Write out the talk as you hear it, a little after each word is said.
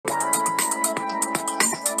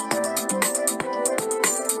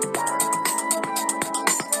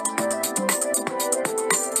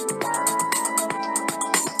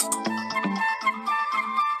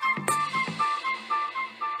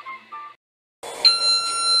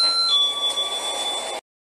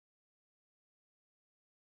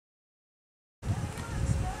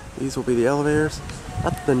These will be the elevators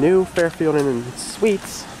at the new Fairfield and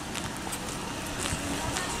Suites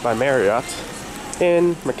by Marriott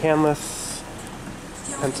in McCandless,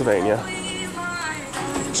 Pennsylvania.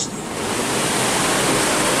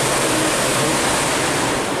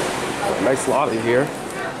 Nice lobby here. I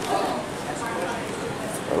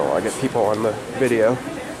don't know, I get people on the video.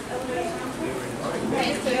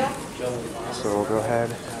 So we'll go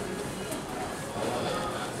ahead.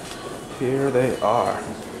 Here they are.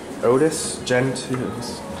 Otis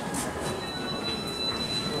Gen2s.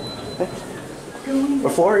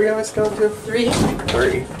 What floor are you guys going to? 3.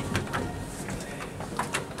 3. Your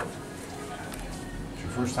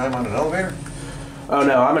first time on an elevator? Oh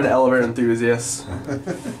no, I'm an elevator enthusiast.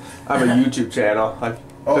 I have a YouTube channel. I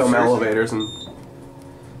film elevators and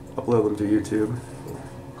upload them to YouTube.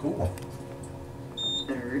 Cool.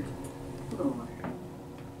 3rd floor.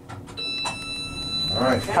 All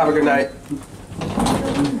right. Have a good night.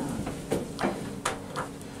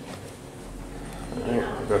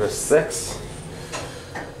 Alright, go to 6.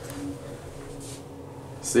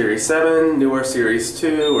 Series 7, newer Series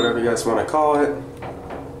 2, whatever you guys want to call it.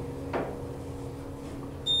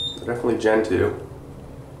 Definitely Gen 2.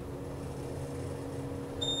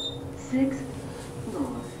 6th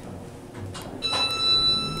floor.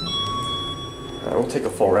 We'll take a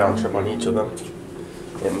full round trip on each of them.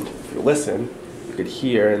 And if you listen, you could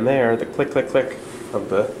hear in there the click, click, click of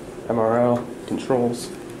the MRL controls.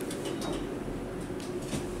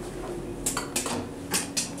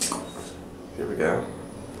 Here we go.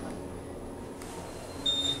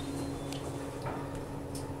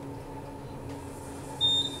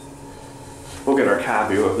 We'll get our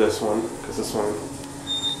cab view of this one, because this one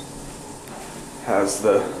has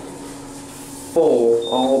the full,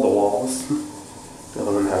 all the walls. The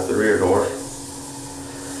other one has the rear door.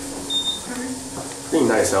 Pretty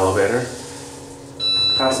nice elevator.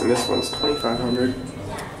 Passing this one's 2,500.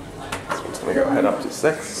 This one's gonna go head up to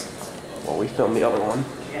 6 while we film the other one.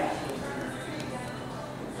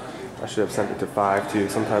 I should have sent it to 5 too.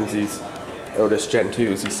 Sometimes these Otis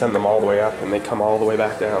Gen2s, you send them all the way up and they come all the way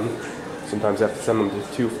back down. Sometimes you have to send them to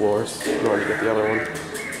 2 floors in order to get the other one.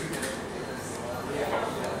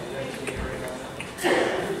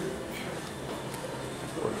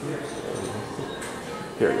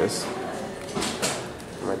 Here it is.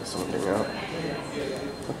 I might be switching out.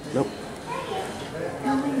 Nope.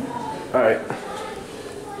 Alright.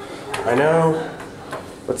 I know.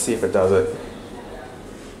 Let's see if it does it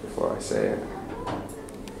before I say it.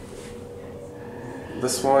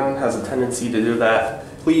 This one has a tendency to do that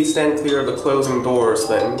 "please stand clear of the closing doors"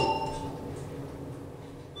 thing.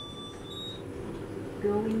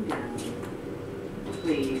 Going down.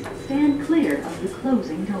 Please stand clear of the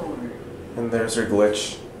closing door. And there's your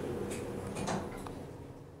glitch.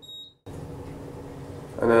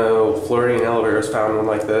 I know Floridian Elevators found one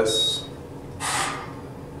like this.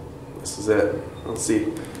 This is it. Let's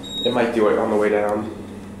see. It might do it on the way down.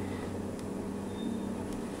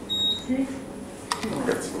 6th floor.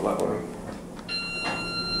 Get some leveling.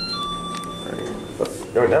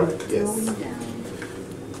 Alright. Going down? Yes. Going down.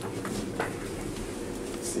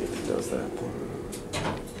 Let's see if it does that thing.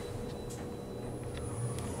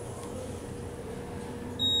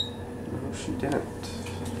 No, she didn't.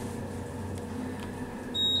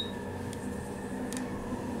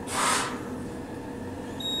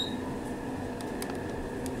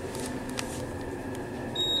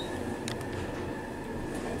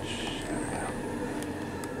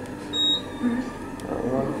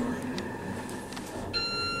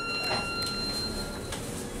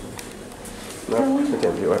 No, I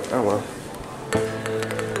can't do it. Oh well.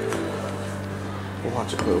 We'll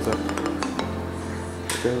watch it close up.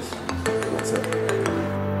 It goes. That's it.